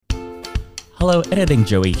Hello, Editing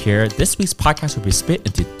Joey here. This week's podcast will be split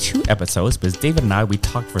into 2 episodes because David and I, we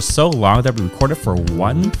talked for so long that we recorded for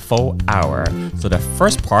 1 full hour. So the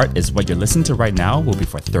first part is what you're listening to right now will be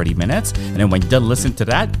for 30 minutes. And then when you're done listening to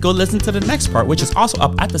that, go listen to the next part, which is also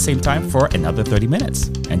up at the same time for another 30 minutes.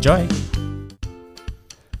 Enjoy.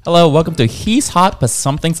 Hello, welcome to He's Hot But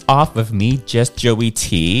Something's Off with me, just Joey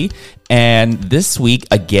T. And this week,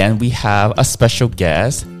 again, we have a special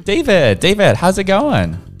guest, David. David, how's it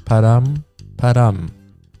going? Padam.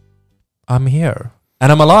 I'm here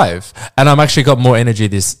and I'm alive and I'm actually got more energy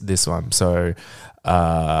this one. So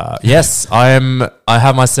yes, I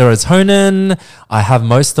have my serotonin. I have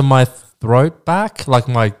most of my throat back. Like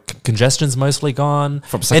my congestion's mostly gone.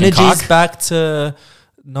 From sucking Energy's cock? back to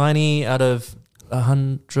 90 out of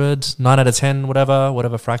 100, 9 out of 10,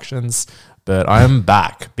 whatever fractions. But I am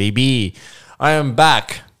back, baby. I am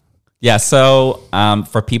back. Yeah, so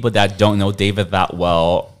for people that don't know David that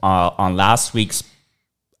well, on last week's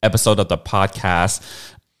episode of the podcast,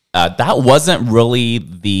 that wasn't really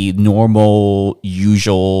the normal,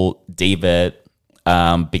 usual David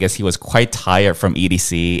because he was quite tired from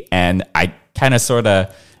EDC, and I kind of sort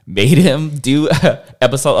of made him do an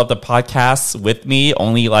episode of the podcast with me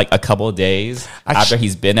only like a couple of days after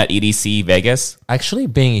he's been at EDC Vegas. Actually,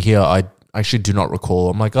 being here, I actually do not recall.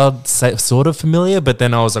 I'm like, oh, sort of familiar, but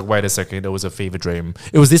then I was like, wait a second, it was a fever dream.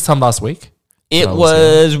 It was this time last week? We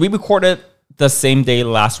recorded the same day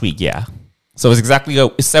last week, yeah. So it was exactly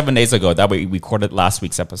 7 days ago that we recorded last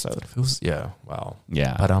week's episode. Wow.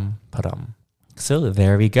 Yeah. Padam. So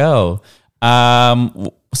there we go.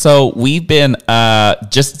 So we've been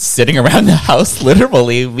just sitting around the house,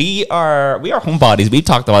 literally. We are homebodies. We've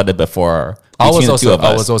talked about it before. I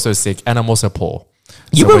was also sick, and I'm also poor.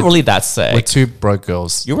 You weren't really that sick. We're 2 broke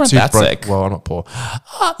girls. You weren't that sick. Well, I'm not poor.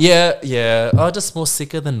 Yeah. I was just more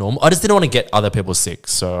sicker than normal. I just didn't want to get other people sick,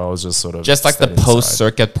 so I was just sort of just like the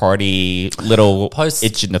post-circuit party, little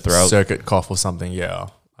itch in the throat. Circuit cough or something, yeah.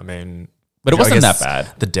 I mean... But it wasn't that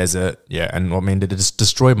bad. The desert, yeah. And I mean, it just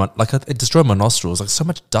destroyed it destroyed my nostrils. Like so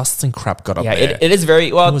much dust and crap got up there. Yeah, it is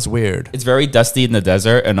very... Well, it was weird. It's very dusty in the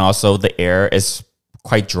desert, and also the air is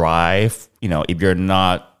quite dry. You know, if you're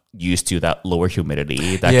not used to that lower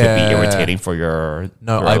humidity, that could be irritating for your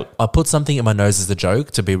throat. I put something in my nose as a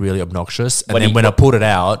joke to be really obnoxious, and then when I pulled it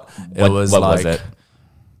out, what was it?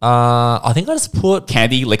 I think I just put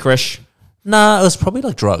candy, licorice. Nah, it was probably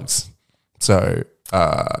like drugs. So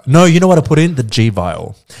no, you know what I put in? The G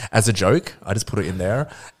vial as a joke. I just put it in there,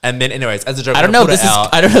 and then anyways, as a joke, I don't know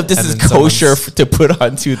if this is kosher to put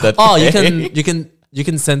onto the. Oh, you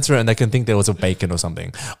can censor it and they can think there was a bacon or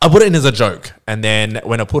something. I put it in as a joke. And then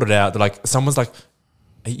when I put it out, they're like, someone's like,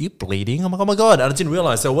 are you bleeding? I'm like, oh my God. I didn't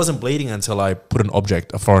realize. So I wasn't bleeding until I put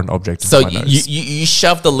a foreign object into my nose. You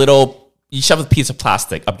shoved a piece of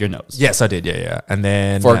plastic up your nose. Yes, I did. Yeah. And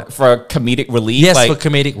then for comedic relief. Yes, for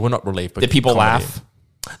comedic. Well, not relief, but did people comedy. laugh?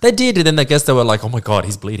 They did. And then I guess they were like, oh my God,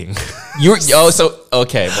 he's bleeding. Okay.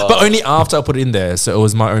 Well, but only after I put it in there. So it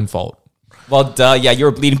was my own fault. Well, duh, yeah, you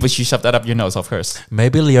were bleeding, but you shoved that up your nose, of course.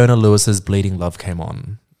 Maybe Leona Lewis's Bleeding Love came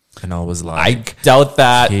on. And I was like... I doubt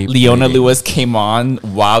that Leona Lewis came on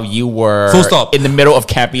while you were in the middle of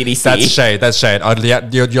Camp EDC. That's shade.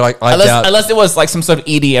 You're like, unless it was like some sort of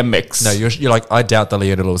EDM mix. No, you're like, I doubt that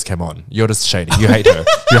Leona Lewis came on. You're just shady. You hate her.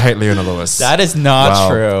 You hate Leona Lewis. That is not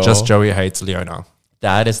true. Just Joey hates Leona.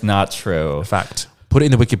 That is not true. Fact. Put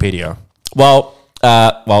it in the Wikipedia. Well,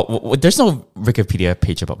 there's no Wikipedia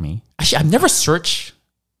page about me. Actually, I've never searched.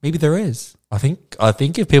 Maybe there is. I think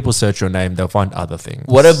if people search your name, they'll find other things.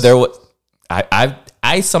 What if there was?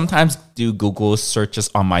 I sometimes do Google searches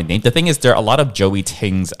on my name. The thing is, there are a lot of Joey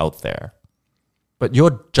Tings out there. But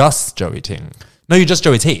you're just Joey Ting. No, you're just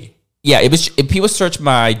Joey T. Yeah, if people search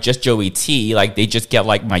my just Joey T, like they just get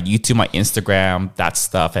like my YouTube, my Instagram, that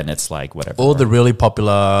stuff, and it's like whatever. All the really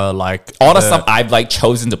popular all the stuff I've like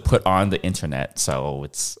chosen to put on the internet. So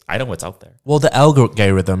I know what's out there. Well, the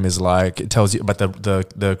algorithm is like it tells you about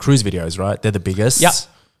the cruise videos, right? They're the biggest. Yeah.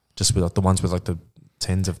 Just with like the ones with like the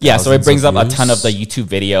tens of thousands. Yeah, so it brings up a ton of the YouTube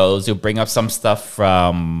videos. It'll bring up some stuff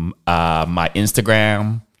from my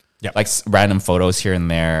Instagram. Yeah, like random photos here and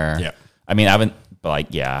there. Yeah, I mean, I haven't.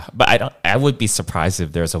 But I would be surprised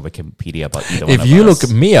if there's a Wikipedia about either one of us. If you look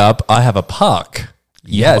me up, I have a park.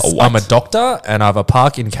 Yes, I'm a doctor and I have a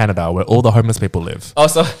park in Canada where all the homeless people live.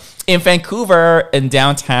 Also, in Vancouver, in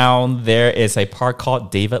downtown, there is a park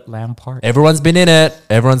called David Lamb Park. Everyone's been in it.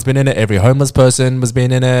 Every homeless person has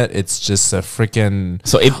been in it. It's just a freaking...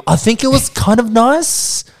 I think it was kind of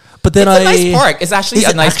nice. But then it's a nice park. It's actually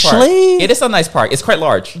a nice park. It is a nice park. It's quite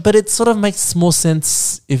large. But it sort of makes more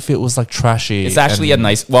sense if it was like trashy. It's actually a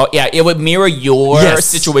nice. Well, yeah, it would mirror your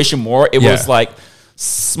situation more. It was like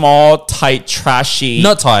small, tight, trashy.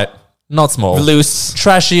 Not tight, not small. Loose,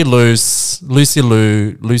 trashy, loose,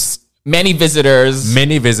 loose. Many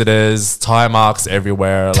visitors, tire marks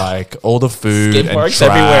everywhere, like all the food skid and marks trash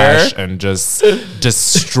everywhere, and just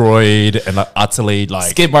destroyed and like utterly like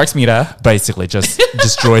skid marks mida. Basically just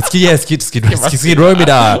destroyed. Skid row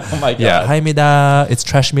mida. Oh my god. Yeah, hey mida, it's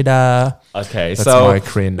trash mida. Okay, that's so my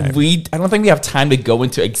Korean name. I don't think we have time to go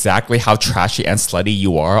into exactly how trashy and slutty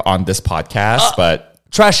you are on this podcast, but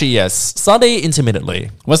trashy, yes. Slutty intermittently.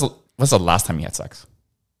 What's the last time you had sex?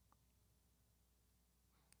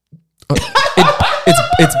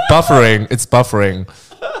 It's buffering. It's buffering.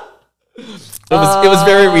 It was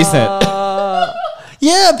very recent.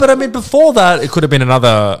 Yeah, but I mean, before that, it could have been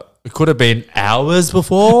It could have been hours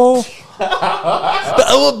before.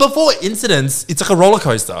 But before incidents, it's like a roller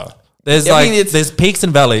coaster. There's there's peaks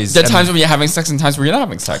and valleys. There are times when you're having sex and times where you're not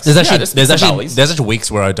having sex. There's actually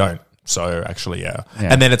weeks where I don't. So actually, yeah.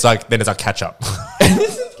 And then it's like catch up.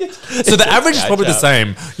 So the average is probably the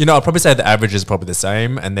same. You know, I'll probably say the average is probably the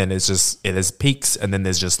same, and then it's just there's peaks, and then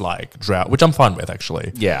there's just like drought, which I'm fine with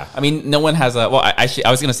actually. Yeah, I mean, no one has a. Well, I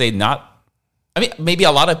was gonna say not. I mean, maybe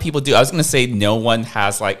a lot of people do. I was gonna say no one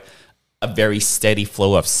has like a very steady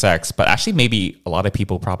flow of sex, but actually, maybe a lot of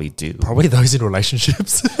people probably do. Probably those in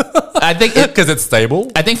relationships. I think because it's stable.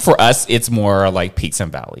 I think for us, it's more like peaks and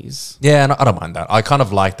valleys. Yeah, and I don't mind that. I kind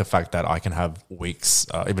of like the fact that I can have weeks,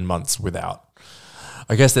 even months without.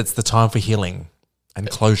 I guess it's the time for healing and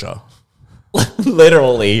closure.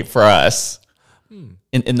 Literally for us,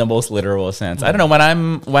 in the most literal sense. I don't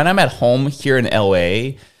know, when I'm at home here in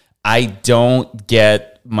LA, I don't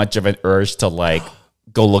get much of an urge to like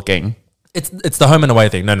go looking. It's the home and away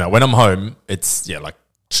thing. No. When I'm home, it's like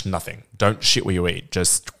nothing. Don't shit where you eat.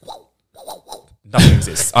 Just nothing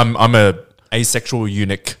exists. I'm a asexual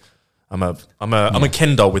eunuch. I'm a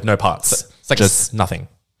Ken doll with no parts. It's like just nothing.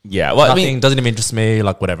 Yeah, well, nothing, I mean, doesn't even interest me.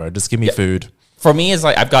 Like whatever, just give me food. For me, it's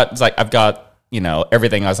like I've got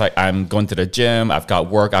everything. I was like, I'm going to the gym. I've got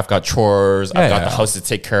work. I've got chores. I've got the house to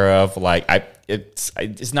take care of. Like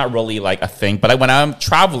it's not really like a thing. But when I'm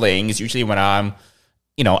traveling, it's usually when I'm,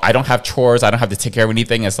 I don't have chores. I don't have to take care of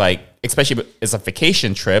anything. It's like, especially if it's a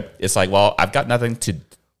vacation trip. It's like, well, I've got nothing to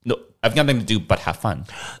do but have fun.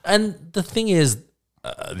 And the thing is,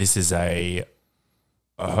 this is like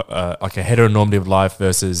a heteronormative life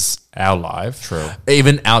versus our life. True.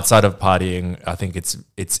 Even outside of partying, I think it's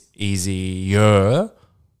easier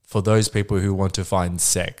for those people who want to find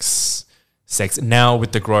sex now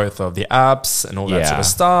with the growth of the apps and all that sort of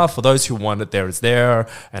stuff. For those who want it, it's there,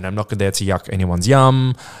 and I'm not there to yuck anyone's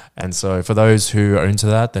yum. And so for those who are into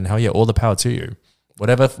that, then hell yeah, all the power to you.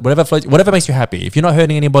 Whatever floats, whatever makes you happy. If you're not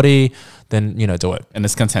hurting anybody, then do it. And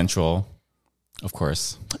it's consensual, of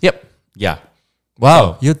course. Yep. Yeah.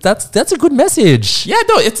 Wow, that's a good message. Yeah,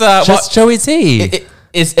 no, it's just showy tea.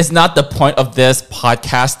 It's not the point of this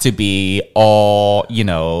podcast to be all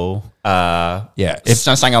it's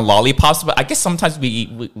sunshine and lollipops, but I guess sometimes we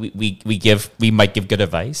might give good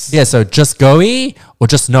advice. Yeah, so just go-y or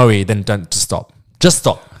just no-y, then don't stop. Just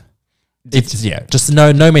stop. Just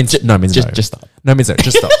no means no means just stop. No means no.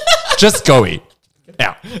 Just stop. Just go-y.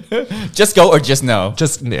 Yeah. Just go or just no.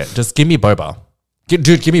 Just give me boba.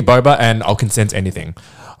 Dude, give me boba and I'll consent anything.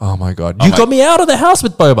 Oh my God. You got me out of the house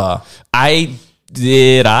with boba.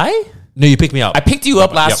 Did I? No, you picked me up. I picked you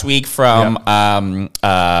up last week from a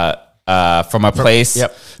place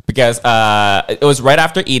because it was right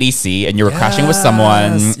after EDC and you were crashing with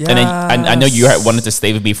someone. And then I know you wanted to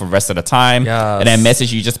stay with me for the rest of the time. And then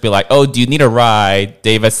message you just be like, oh, do you need a ride?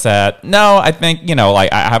 David said, no, I think, I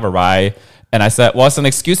have a ride. And I said, well, it's an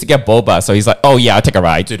excuse to get boba. So he's like, oh, yeah, I'll take a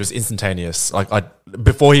ride. Dude, it was instantaneous. Like,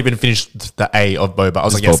 before he even finised the A of boba, I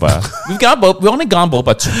was like, yes. Boba. We've only gone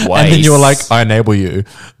boba twice. And then you were like, I enable you.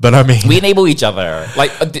 But I mean... We enable each other.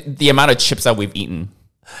 Like, the amount of chips that we've eaten.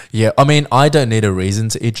 Yeah, I mean, I don't need a reason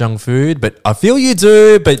to eat junk food, but I feel you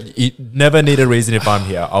do, but you never need a reason if I'm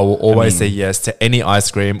here. I will always say yes to any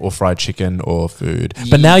ice cream or fried chicken or food.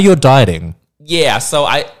 But now you're dieting. Yeah, so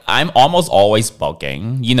I'm almost always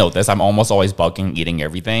bulking. You know this. I'm almost always bulking, eating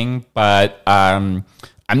everything. But I'm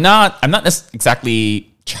not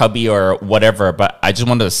exactly chubby or whatever. But I just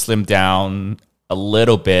wanted to slim down a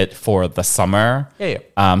little bit for the summer.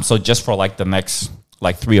 Yeah. So just for like the next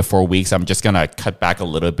 3 or 4 weeks, I'm just gonna cut back a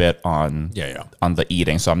little bit on the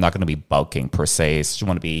eating. So I'm not gonna be bulking per se. So just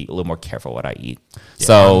want to be a little more careful what I eat. Yeah.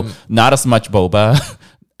 So not as much boba.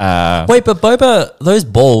 Wait, but boba, those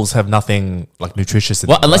balls have nothing like nutritious in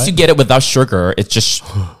Well, them, unless right? you get it without sugar, it's just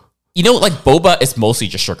like boba is mostly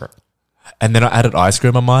just sugar. And then I added ice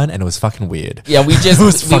cream on mine, and it was fucking weird. Yeah, we just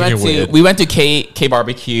was fucking weird. we went to K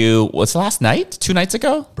barbecue. What's last night? 2 nights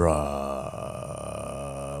ago.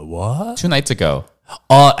 Bruh, what? 2 nights ago.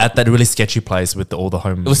 Oh, at that really sketchy place with all the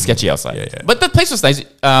home. It was sketchy outside. Yeah. But the place was nice.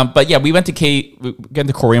 But yeah, we went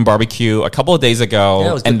to Korean barbecue a couple of days ago. Yeah,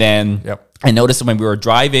 it was and good. then Yep. I noticed when we were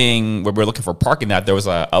driving, when we were looking for parking, that there was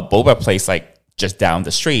a boba place like just down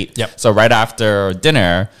the street. Yep. So right after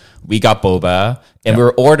dinner, we got boba and we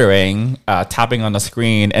were ordering, tapping on the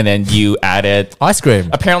screen, and then you added Ice cream.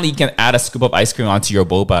 Apparently, you can add a scoop of ice cream onto your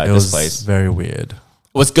boba at It this was place. very weird.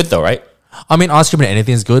 It was good though, right? I mean, ice cream and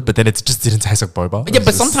anything is good, but then it just didn't taste like boba. It Yeah, was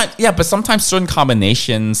but just- sometimes certain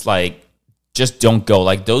combinations like just don't go.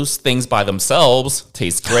 Like those things by themselves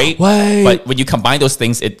taste great, Wait. but when you combine those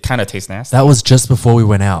things, it kind of tastes nasty. that was just before we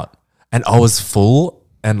went out, and I was full,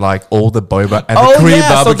 and like all the boba and Oh, the Korean yeah,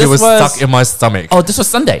 so barbecue this was was- stuck in my stomach. Oh, this was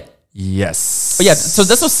Sunday. Yes. But yeah, so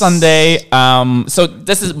this was Sunday.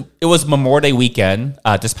 It was Memorial Day weekend,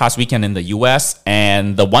 this past weekend in the US,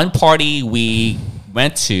 and the one party we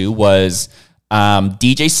went to was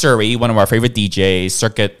DJ Surrey, one of our favorite DJs,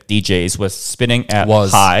 circuit DJs, was spinning at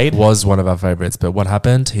Hyde. was one of our favorites, but what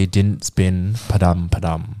happened? He didn't spin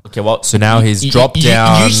Padam. Okay, well, So now he's dropped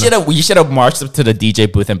down. You should have marched up to the DJ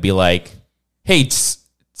booth and be like, "Hey,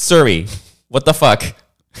 Surrey, what the fuck?"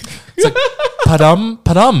 It's like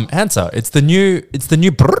Padam, answer. It's the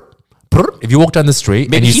new brr, brr. If you walk down the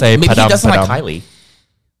street and you say maybe Padam, he doesn't Padam, like Kylie.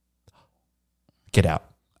 get out.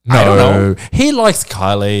 No, I don't know. He likes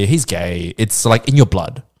Kylie. He's gay. It's like in your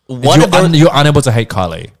blood. What You're, if there- you're unable to hate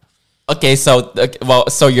Kylie. Okay, so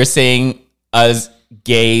so you're saying as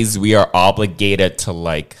gays we are obligated to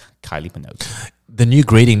like Kylie Minogue? The new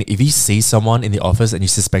greeting, if you see someone in the office and you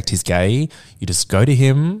suspect he's gay, you just go to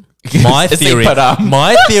him. It's like Padam.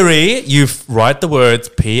 My theory, you write the words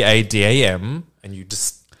Padam and you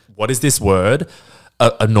just, what is this word?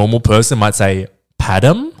 A normal person might say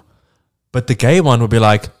Padam, but the gay one would be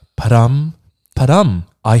like Padam.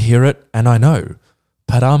 I hear it and I know.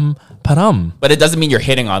 Padam. But it doesn't mean you're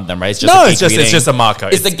hitting on them, right? It's No, a gay it's just- it's greeting. just a marker.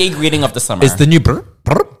 It's the gay greeting of the summer. It's the new brr.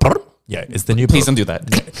 Yeah, it's the new Please brr. don't do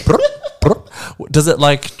that. Brr. Does it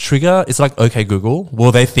like trigger? It's like, okay, Google.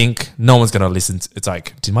 Will they think no one's going to listen? It's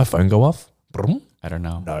like, did my phone go off? Brum? I don't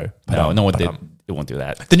know. No. No one did. Padam. It won't do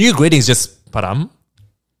that. The new greeting is just Padam.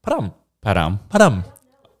 Padam.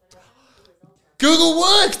 Google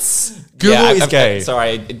works. Google is gay.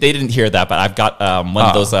 Sorry, they didn't hear that, but I've got one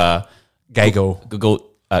of those Gaggle. Google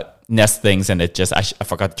Nest things, and it just I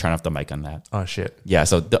forgot to turn off the mic on that. Oh shit. Yeah,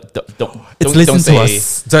 so don't It's don't listen say, to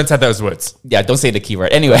us. Don't say those words. Yeah, don't say the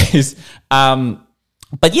keyword. Anyways,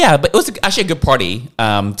 but it was actually a good party.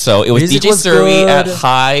 So it was Music DJ was Surrey at good.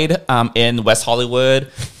 Hyde in West Hollywood.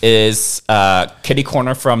 Is kitty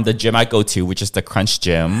corner from the gym I go to, which is the Crunch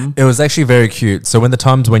Gym. It was actually very cute. So when the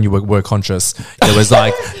times when you were conscious, it was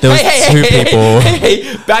like there was two people.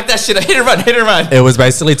 Hey, back that shit up. Hit and run. It was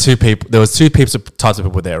basically two people. There was two types of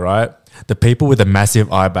people there, right? The people with the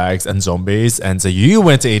massive eye bags and zombies. And so you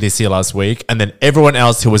went to EDC last week, and then everyone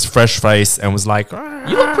else who was fresh faced and was like,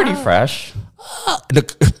 You look pretty fresh.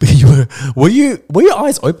 look, were your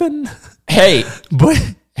eyes open? Hey, Boy,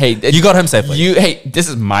 hey, you got home safely. This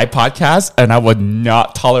is my podcast, and I would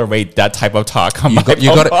not tolerate that type of talk on You my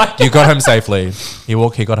got home safely.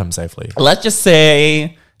 He got home safely. Let's just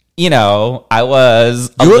say, I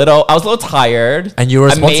was a little tired, And you were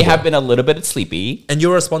I may responsible. have been a little bit sleepy. And you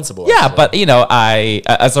were responsible. Yeah, but I,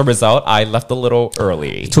 as a result, I left a little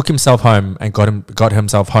early. Took himself home and got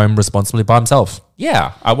himself home responsibly by himself.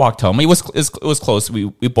 Yeah, I walked home. It was close. We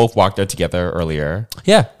both walked there together earlier,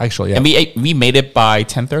 Yeah, actually, yeah. and we made it by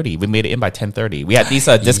 10:30. We made it in by 10:30. We had these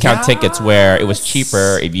discount tickets where it was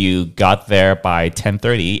cheaper if you got there by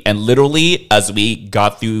 10:30. And literally, as we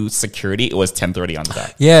got through security, it was 10:30 on the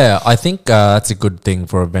dot. Yeah, I think that's a good thing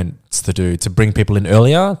for events to do, to bring people in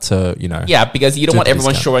earlier to, Yeah, because you don't Do want the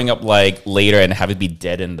everyone discount. showing up like later and have it be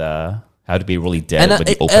dead have to be really dead And when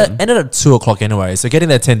you it open. ended at 2:00 anyway. So getting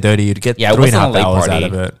there 10:30, you'd get Yeah, it 3.5 wasn't a late hours party. out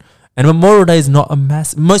of it. And Memorial Day is not a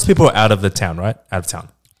mass. Most people are out of the town, right? Out of town.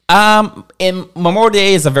 And Memorial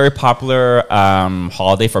Day is a very popular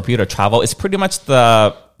holiday for people to travel. It's pretty much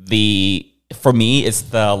for me, it's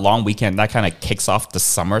the long weekend that kind of kicks off the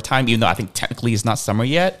summertime, even though I think technically it's not summer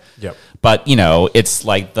yet. Yep. But, it's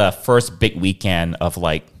like the first big weekend of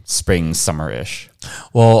like spring, summer-ish.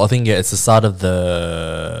 Well, I think it's the start of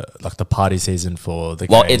the party season for the.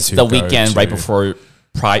 Well, gays it's who the go weekend to- right before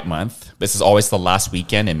Pride Month. This is always the last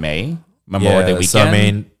weekend in May, Memorial Day weekend. So I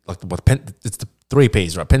mean, like it's three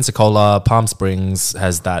P's, right? Pensacola, Palm Springs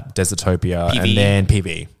has that Desertopia, PV. and then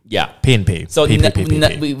PV. Yeah. P&P. So P, P, P, P,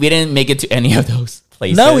 P. we didn't make it to any of those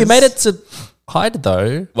places. No, we made it to Hyde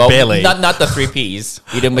though. Well, barely. Not the three Ps.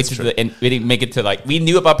 We didn't make it to we didn't make it to like, we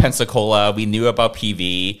knew about Pensacola. We knew about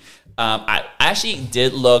PV. I actually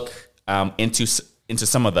did look into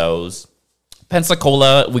some of those.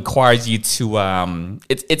 Pensacola requires you to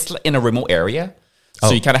it's in a remote area,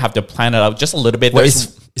 so you kind of have to plan it out just a little bit. Wait,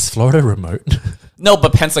 is Florida remote? No,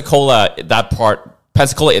 but Pensacola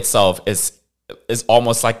Pensacola itself is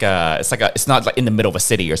almost like it's not like in the middle of a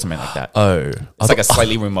city or something like that. Oh, it's like a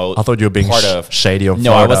slightly remote. I thought you were being part of shady on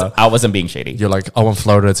No, Florida. I wasn't being shady. You're like, I want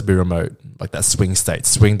Florida to be remote, like that swing state.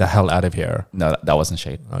 Swing the hell out of here. No, that wasn't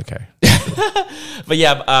shade. Okay. But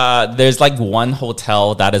yeah, there's like one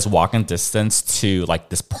hotel that is walking distance to like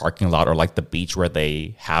this parking lot or like the beach where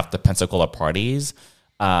they have the Pensacola parties.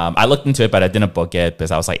 I looked into it, but I didn't book it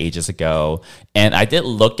because I was like ages ago. And I did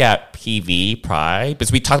look at PV Pride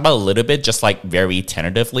because we talked about it a little bit, just like very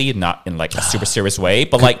tentatively, not in like a super serious way.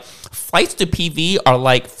 But like flights to PV are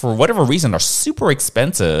like, for whatever reason, are super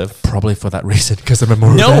expensive. Probably for that reason, because of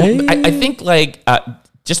Memorial Day. No, I think like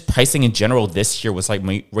just pricing in general this year was like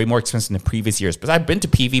way more expensive than previous years. But I've been to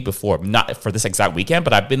PV before, not for this exact weekend,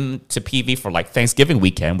 but I've been to PV for like Thanksgiving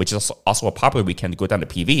weekend, which is also a popular weekend to go down to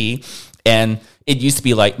PV. And it used to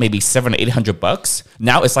be like maybe $700 or $800.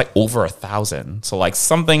 Now it's like over $1,000. So like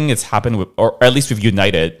something has happened with, or at least with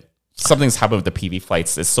United, something's happened with the PV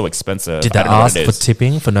flights. It's so expensive. Did they ask for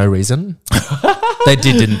tipping for no reason? They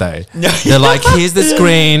did, didn't they? They're like, here's the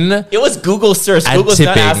screen. It was Google search. Google's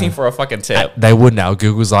not asking for a fucking tip. They would now.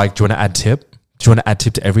 Google's like, do you want to add tip? Do you want to add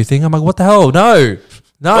tip to everything? I'm like, what the hell? No.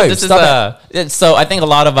 So I think a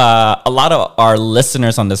lot of our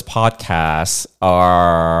listeners on this podcast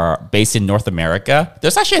are based in North America.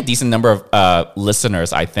 There's actually a decent number of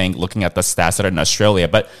listeners, I think, looking at the stats that are in Australia.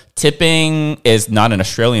 But tipping is not an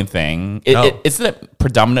Australian thing. Isn't it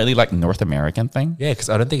predominantly like North American thing? Yeah, because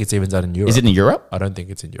I don't think it's even done in Europe. Is it in Europe? I don't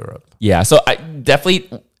think it's in Europe. Yeah, so I definitely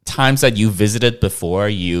times that you visited before,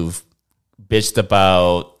 you've bitched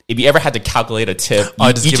about, if you ever had to calculate a tip,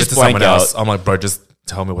 I just give it to someone else. Out. I'm like, bro, just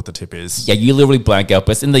tell me what the tip is. Yeah, you literally blank out.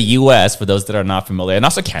 But it's in the US, for those that are not familiar, and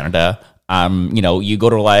also Canada, you go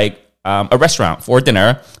to like a restaurant for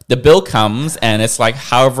dinner, the bill comes and it's like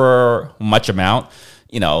however much amount,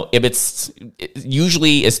 if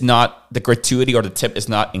usually it's not, the gratuity or the tip is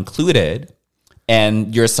not included,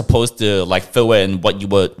 and you're supposed to like fill in what you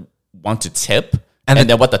would want to tip. And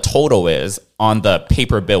then what the total is on the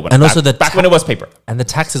paper bill. When it was paper. And the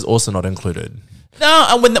tax is also not included.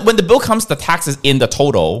 No, when the bill comes, the tax is in the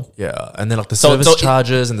total. Yeah, and then like the service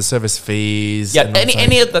charges and the service fees. Yeah,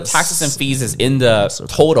 any of the taxes and fees is in the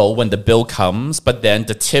total when the bill comes, but then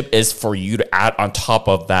the tip is for you to add on top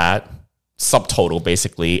of that subtotal,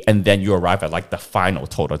 basically, and then you arrive at like the final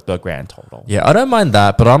total, the grand total. Yeah, I don't mind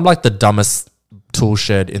that, but I'm like the dumbest tool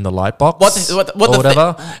shed in the light box or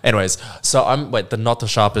whatever. Anyways, so I'm not the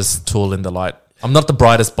sharpest tool in the light. I'm not the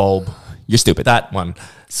brightest bulb. You're stupid. That one.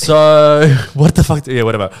 So what the fuck? Yeah,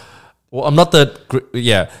 whatever. Well, I'm not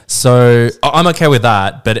so I'm okay with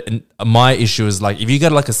that. But my issue is like, if you go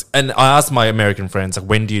to like and I asked my American friends, like,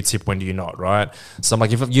 when do you tip, when do you not, right? So I'm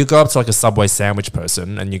like, if you go up to like a Subway sandwich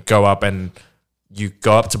person and you go up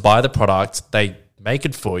to buy the product, they make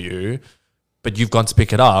it for you, but you've gone to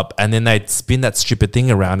pick it up, and then they spin that stupid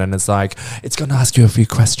thing around, and it's like, it's going to ask you a few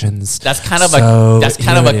questions. That's kind of a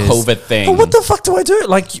COVID thing. But what the fuck do I do?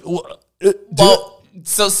 Like,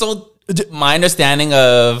 so my understanding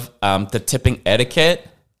of the tipping etiquette,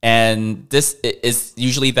 and this is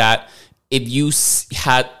usually that if you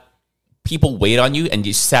had people wait on you and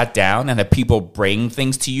you sat down and had people bring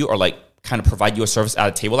things to you or like kind of provide you a service at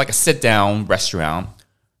a table, like a sit down restaurant,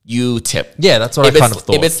 you tip. Yeah, that's what I kind of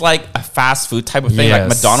thought. If it's like a fast food type of thing, like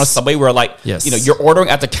McDonald's, Subway, where like, you're ordering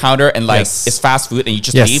at the counter and like it's fast food and you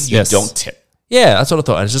just leave, you don't tip. Yeah, that's what I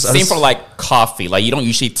thought. And it's just same for like coffee. Like you don't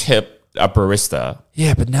usually tip a barista.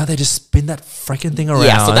 Yeah, but now they just spin that freaking thing around.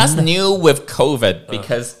 Yeah, so that's new with COVID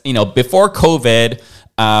because, before COVID,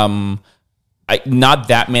 not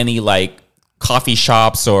that many like coffee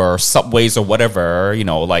shops or Subways or whatever,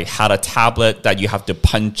 like had a tablet that you have to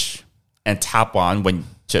punch and tap on when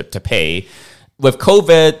to pay. With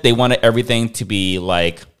COVID, they wanted everything to be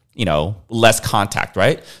like, less contact,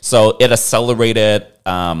 right? So it accelerated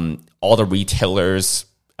all the retailers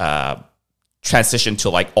transition to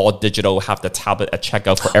like all digital, have the tablet at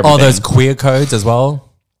checkout for everything. Oh, those queer codes as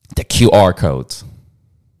well? The QR codes.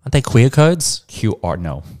 Aren't they queer codes? QR,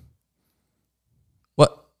 no.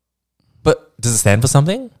 What? But does it stand for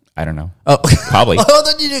something? I don't know. Oh, Probably. Oh,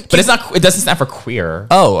 then you But it's not. It doesn't stand for queer.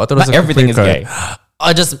 Oh, I thought it was Not everything is gay.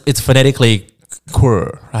 It's phonetically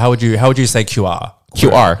queer. How would you say QR?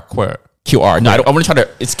 QR. Queer. QR. No, I want to try to.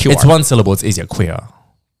 It's QR. It's one syllable. It's easier. Queer.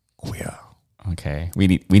 Okay, we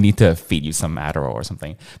need to feed you some Adderall or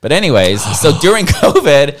something. But anyways, so during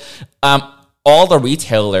COVID, all the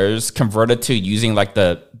retailers converted to using like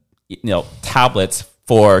the tablets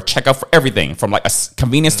for checkout for everything from like a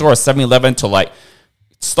convenience store, a 7-Eleven to like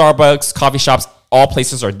Starbucks, coffee shops. All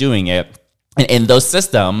places are doing it, and in those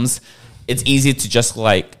systems, it's easy to just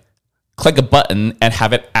like click a button and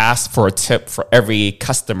have it ask for a tip for every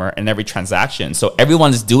customer and every transaction. So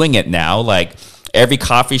everyone's doing it now. Like every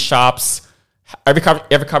coffee shop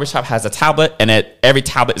has a tablet, and every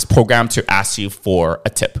tablet is programmed to ask you for a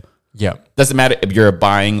tip. Yeah. Doesn't matter if you're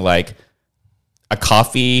buying like a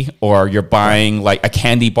coffee or you're buying like a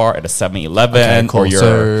candy bar at a 7-Eleven. Okay, cool.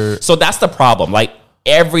 Or so that's the problem. Like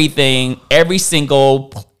every single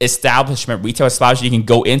retail establishment you can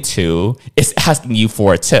go into is asking you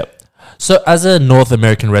for a tip. So as a North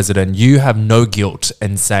American resident, you have no guilt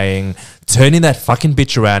in turning that fucking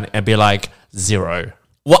bitch around and be like 0.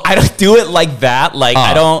 Well, I don't do it like that. Like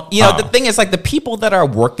I don't, the thing is like the people that are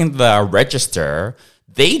working the register,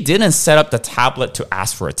 they didn't set up the tablet to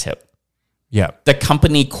ask for a tip. Yeah. The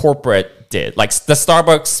company corporate did. Like the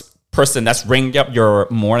Starbucks person that's ringing up your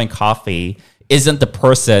morning coffee isn't the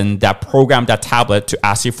person that programmed that tablet to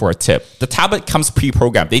ask you for a tip. The tablet comes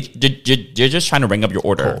pre-programmed. They're just trying to ring up your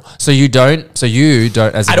order. Cool. So you don't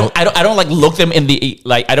as I don't like look them in the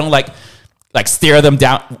like I don't like stare them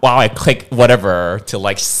down while I click whatever to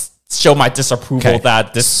like show my disapproval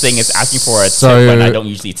that this thing is asking for a tip when I don't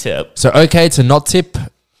usually tip. So okay to not tip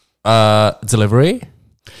delivery?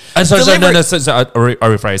 I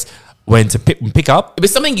rephrase. When to pick up? If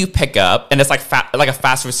it's something you pick up and it's like a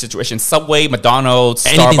fast food situation, Subway, McDonald's,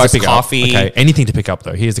 Starbucks, coffee. Okay, anything to pick up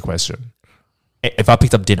though. Here's the question. If I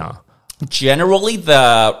picked up dinner. Generally,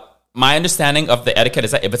 my understanding of the etiquette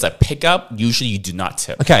is that if it's a pickup, usually you do not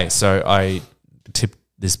tip. Okay, so I tip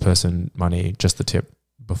this person money, just the tip,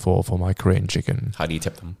 before for my Korean chicken. How do you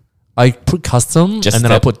tip them? I put custom Just and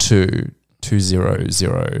then tip? I put 200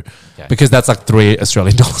 because that's like $3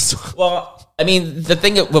 Australian. Well, I mean, the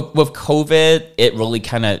thing with COVID, it really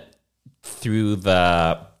kind of threw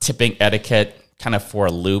the tipping etiquette kind of for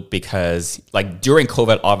a loop because like during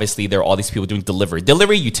COVID, obviously there are all these people doing delivery.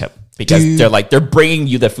 Delivery, you tip because they're bringing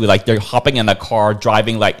you the food. Like they're hopping in a car,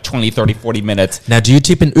 driving like 20, 30, 40 minutes. Now, do you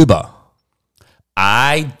tip in Uber?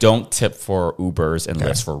 I don't tip for Ubers and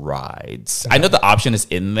Lyfts for rides. I know the option is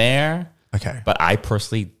in there. Okay. But I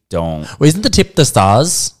personally don't. Well, isn't the tip the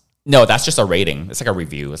stars? No, that's just a rating. It's like a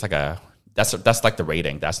review. It's like that's like the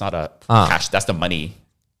rating. That's not a cash. That's the money.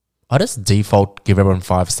 I just default give everyone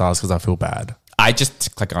 5 stars because I feel bad. I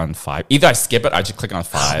just click on 5. Either I skip it, or I just click on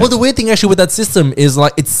 5. Well, the weird thing actually with that system is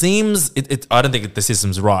like it seems I don't think the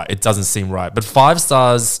system's right. It doesn't seem right. But 5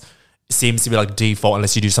 stars seems to be like default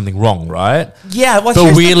unless you do something wrong, right? Yeah, well,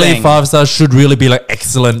 but weirdly 5 stars should really be like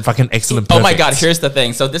excellent, fucking excellent. Perfect. Oh my god, here's the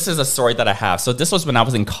thing. So this is a story that I have. So this was when I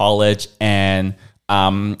was in college and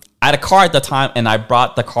I had a car at the time and I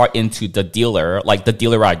brought the car into the dealer, like the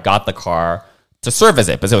dealer where I got the car to service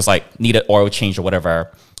it because it was like needed oil change or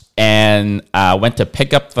whatever. And went to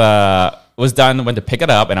pick up went to pick it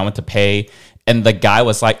up and I went to pay. And the guy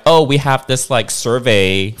was like, oh, we have this like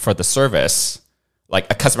survey for the service,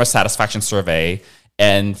 like a customer satisfaction survey.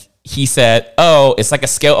 And he said, oh, it's like a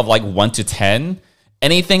scale of like 1 to 10.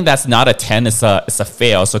 Anything that's not a 10 is a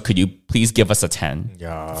fail. So could you please give us a 10?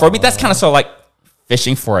 Yeah. For me, that's kind of sort of like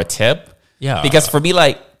fishing for a tip. Yeah. Because for me,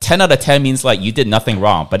 like 10 out of 10 means like you did nothing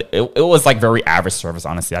wrong, but it was like very average service.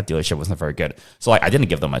 Honestly, that dealership wasn't very good. So like I didn't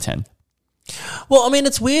give them a 10. Well, I mean,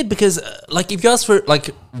 it's weird because like if you ask for like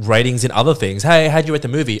ratings in other things, hey, how'd you rate the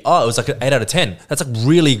movie? Oh, it was like an 8 out of 10. That's like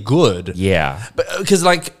really good. Yeah. But because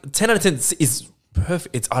like 10 out of 10 is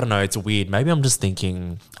perfect. It's, I don't know. It's weird. Maybe I'm just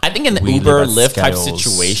thinking. I think in the Uber, Lyft type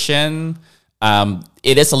situation,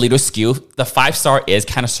 it is a little skew. The 5-star is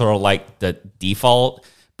kind of sort of like the default.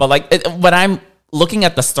 But like when I'm looking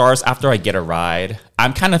at the stars after I get a ride,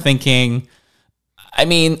 I'm kind of thinking, I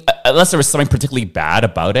mean, unless there was something particularly bad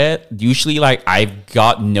about it, usually like I've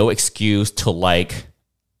got no excuse to like,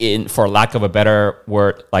 for lack of a better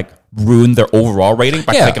word, like ruin their overall rating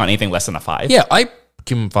by clicking on anything less than a 5. Yeah, I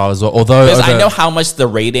give them 5 as well. Although because I know how much the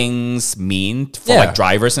ratings mean for like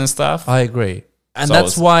drivers and stuff. I agree. And so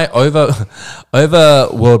that's why over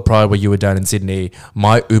World Pride where you were down in Sydney,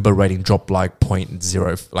 my Uber rating dropped like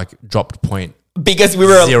 0.0, like dropped because you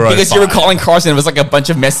were calling cars and it was like a bunch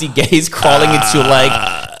of messy gays crawling into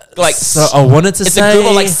like like So I wanted to it's say a group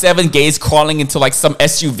of like 7 gays crawling into like some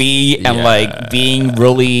SUV and like being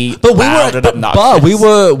really But we loud were, and obnoxious.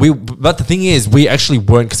 but the thing is, we actually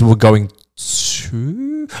weren't because we were going to.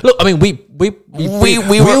 Look, I mean,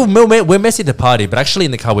 we're messy at the party, but actually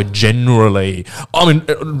in the car, we're generally, I mean,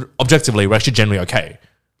 objectively, we're actually generally okay.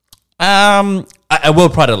 I will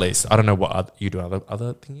pride at least. I don't know what you do.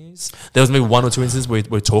 Other things. There was maybe 1 or 2 instances where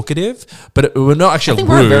we're talkative, but we're not actually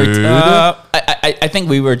rude. I think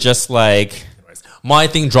we were just like My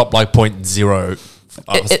thing dropped like 0.0.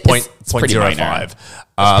 It's pretty minor. It's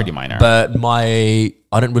pretty minor. But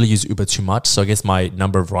I don't really use Uber too much, so I guess my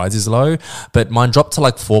number of rides is low. But mine dropped to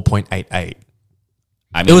like 4.88.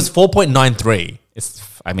 I mean, it was 4.93. It's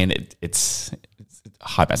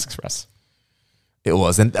HHBSO Express. It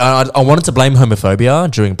was, and I wanted to blame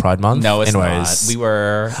homophobia during Pride Month. No, it's not. We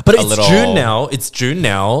were, but it's June now. It's June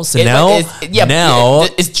now. So now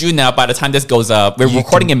it's June now. By the time this goes up, we're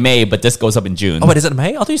recording in May, but this goes up in June. Oh, wait, is it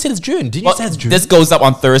May? I thought you said it's June. Didn't you say it's June? This goes up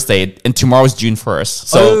on Thursday, and tomorrow's June 1st.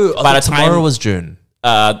 So by the time tomorrow was June.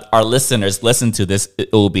 Our listeners listen to this,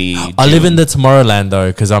 it will be June. I live in the Tomorrowland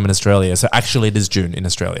though, because I'm in Australia. So actually, it is June in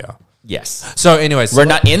Australia. Yes. So, anyways, we're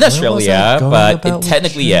not in Australia, but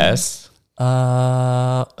technically yes.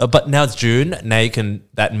 But now it's June. Now you can,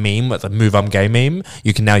 that meme with the "Move I'm Gay" meme,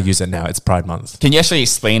 you can now use it now. It's Pride Month. Can you actually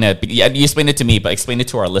explain it? Yeah, you explain it to me, but explain it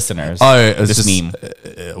to our listeners. Oh, it's this just meme.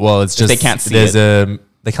 Well, it's just they can't see it.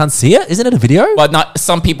 They can't see it. Isn't it a video? But not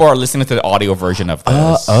some people are listening to the audio version of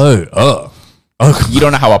this. Oh. You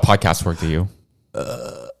don't know how a podcast works, do you?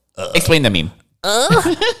 Explain the meme.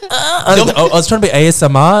 I was trying to be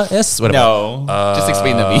ASMR. Yes, whatever. No, just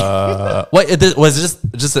explain the meme. Wait, was it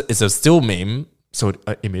just it's a still meme, so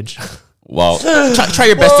image. Well, try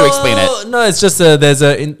your best to explain it. No, it's just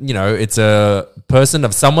it's a person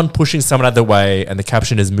of someone pushing someone out of the way, and the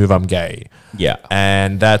caption is "Move, I'm gay." Yeah,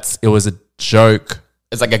 and it was a joke.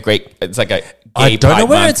 It's like a gay I don't know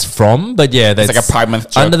where it's from, but yeah, it's like a Pride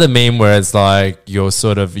Month joke. Under the meme where it's like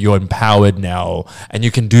you're empowered now and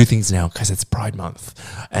you can do things now because it's Pride Month.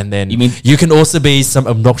 And then you can also be some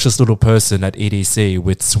obnoxious little person at EDC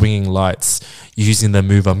with swinging lights using the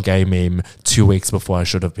 "Move I'm Gay" meme 2 weeks before I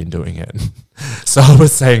should have been doing it. So I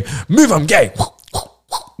was saying, "Move I'm Gay."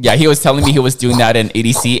 Yeah, he was telling me he was doing that in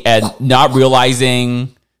EDC and not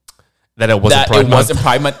realizing that it wasn't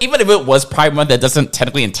Pride Month. Even if it was Pride Month, that doesn't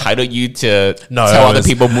technically entitle you to tell other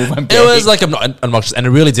people "Move I'm Gay." It was like obnoxious, and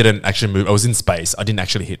it really didn't actually move. I was in space. I didn't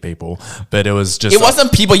actually hit people, but it was just. It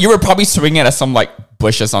wasn't people. You were probably swinging at some like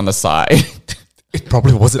bushes on the side. It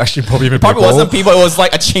probably wasn't actually even people. Wasn't people. It was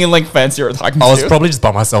like a chain link fence you were talking to. I was probably just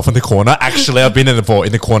by myself in the corner. Actually, I've been in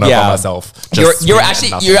the corner by myself. You're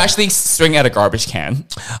actually swinging at a garbage can.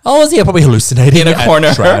 I was probably hallucinating in a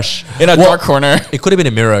corner, trash in a dark corner. It could have been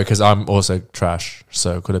a mirror because I'm also trash,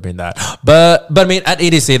 so it could have been that. But I mean, at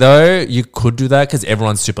EDC though, you could do that because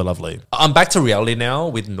everyone's super lovely. I'm back to reality now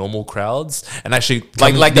with normal crowds and actually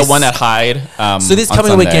like the one at Hyde. So this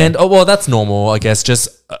coming weekend, that's normal, I guess.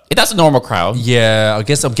 Just that's a normal crowd. Yeah, I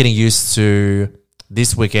guess I'm getting used to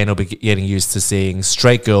this weekend. I'll be getting used to seeing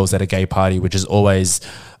straight girls at a gay party, which is always.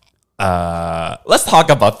 Let's talk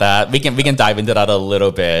about that. We can dive into that a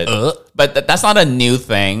little bit. But that's not a new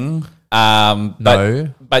thing.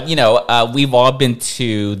 No. But we've all been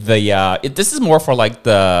to the. This is more for like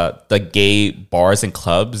the gay bars and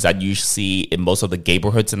clubs that you see in most of the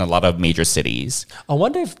neighborhoods in a lot of major cities. I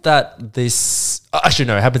wonder if this. Actually,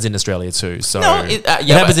 no, it happens in Australia too. So no, it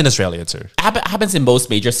happens in Australia too. Happens in most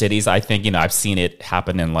major cities. I think I've seen it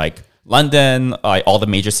happen in like London, like all the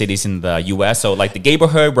major cities in the US. So like the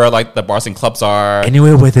neighborhood where like the bars and clubs are.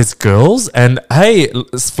 Anywhere where there's girls. And hey,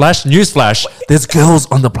 newsflash, there's girls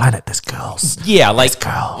on the planet. There's girls. Yeah, like there's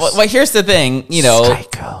girls. Well, here's the thing,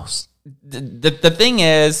 straight girls. The thing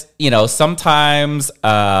is, sometimes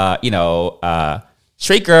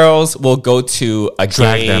straight girls will go to a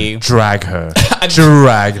drag gay... them. Drag her.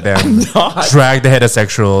 Drag them. Drag the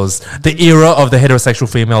heterosexuals. The era of the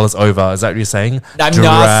heterosexual female is over. Is that what you're saying? I'm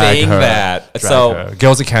not saying that. So her.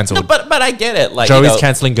 Girls are cancelled. No, but I get it. Like Joey's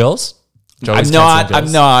cancelling girls? I'm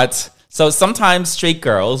not. So sometimes straight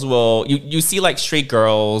girls will... You see like straight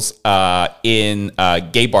girls in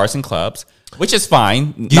gay bars and clubs, which is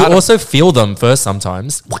fine. You also feel them first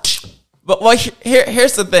sometimes. Well,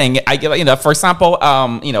 here's the thing. I get, for example,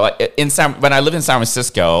 when I lived in San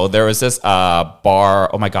Francisco, there was this bar.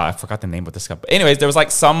 Oh my god, I forgot the name of this guy. But anyways, there was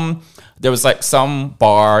like some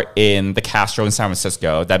bar in the Castro in San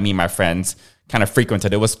Francisco that me and my friends kind of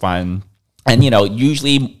frequented. It was fun, and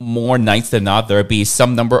usually more nights than not, there would be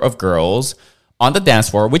some number of girls on the dance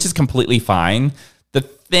floor, which is completely fine. The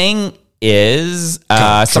thing is.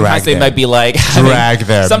 Drag Sometimes they them. might be like Drag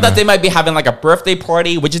them. Sometimes they might be having like a birthday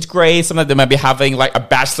party, which is great. Sometimes they might be having like a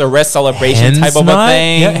bachelorette celebration type of a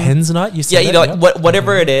thing. Yeah, hens night. You said Yeah, you know, that, like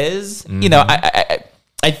whatever it is. You know,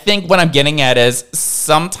 I think what I'm getting at is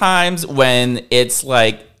sometimes when it's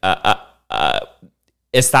like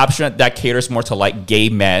establishment that caters more to like gay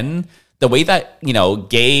men, the way that, you know,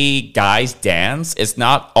 gay guys dance is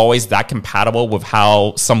not always that compatible with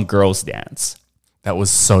how some girls dance. That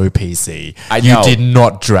was so PC. I know. You did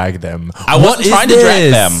not drag them. I wasn't trying to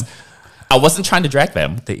drag them. I wasn't trying to drag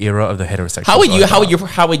them. The era of the heterosexual.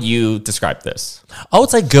 How would you describe this? I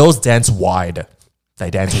would say girls dance wide.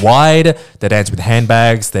 They dance wide. They dance with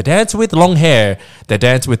handbags. They dance with long hair. They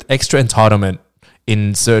dance with extra entitlement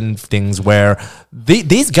in certain things where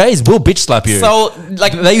these guys will bitch slap you. So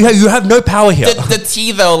like you have no power here. The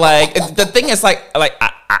tea though, like the thing is like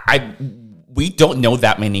I we don't know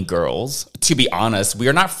that many girls. To be honest, we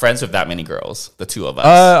are not friends with that many girls. The two of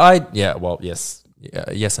us.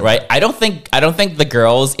 Yes. Right. I don't think the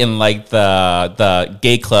girls in like the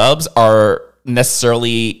gay clubs are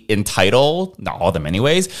necessarily entitled. Not all of them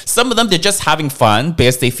anyways. Some of them, they're just having fun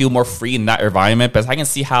because they feel more free in that environment. But I can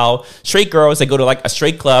see how straight girls, they go to like a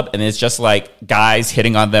straight club and it's just like guys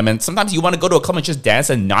hitting on them. And sometimes you want to go to a club and just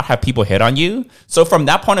dance and not have people hit on you. So from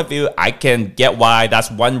that point of view, I can get why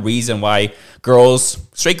that's one reason why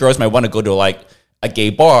straight girls might want to go to like a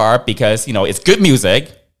gay bar, because, you know, it's good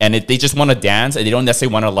music and they just want to dance and they don't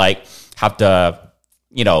necessarily want to like have to,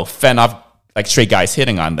 you know, fend off like straight guys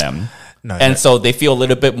hitting on them. So they feel a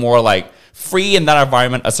little bit more like free in that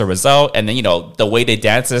environment as a result. And then, you know, the way they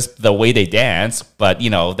dance is the way they dance. But,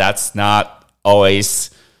 you know, that's not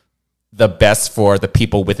always the best for the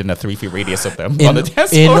people within a 3 feet radius of them on the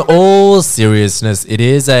dance floor. In all seriousness, it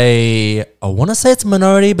is I want to say it's a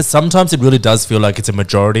minority, but sometimes it really does feel like it's a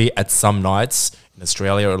majority at some nights, in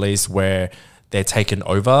Australia at least, where they're taken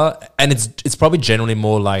over. And it's probably generally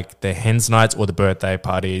more like the hens nights or the birthday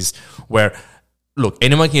parties where, look,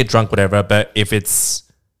 anyone can get drunk, whatever, but if it's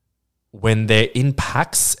when they're in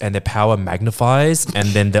packs and their power magnifies and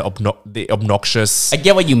then the obnoxious I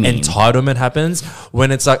get what you mean. entitlement happens,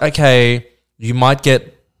 when it's like, okay, you might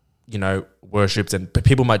get, you know, worshipped and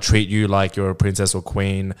people might treat you like you're a princess or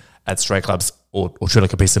queen at straight clubs or treat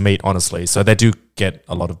like a piece of meat, honestly. So they do get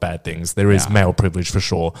a lot of bad things. There is male privilege for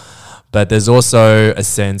sure. But there's also a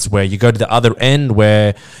sense where you go to the other end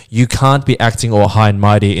where you can't be acting all high and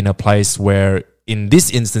mighty in a place where, in this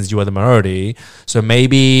instance, you are the minority. So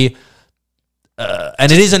maybe,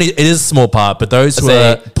 and it is a small part, but those who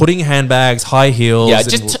are putting handbags, high heels,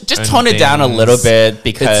 just tone it down a little bit,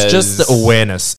 because it's just the awareness.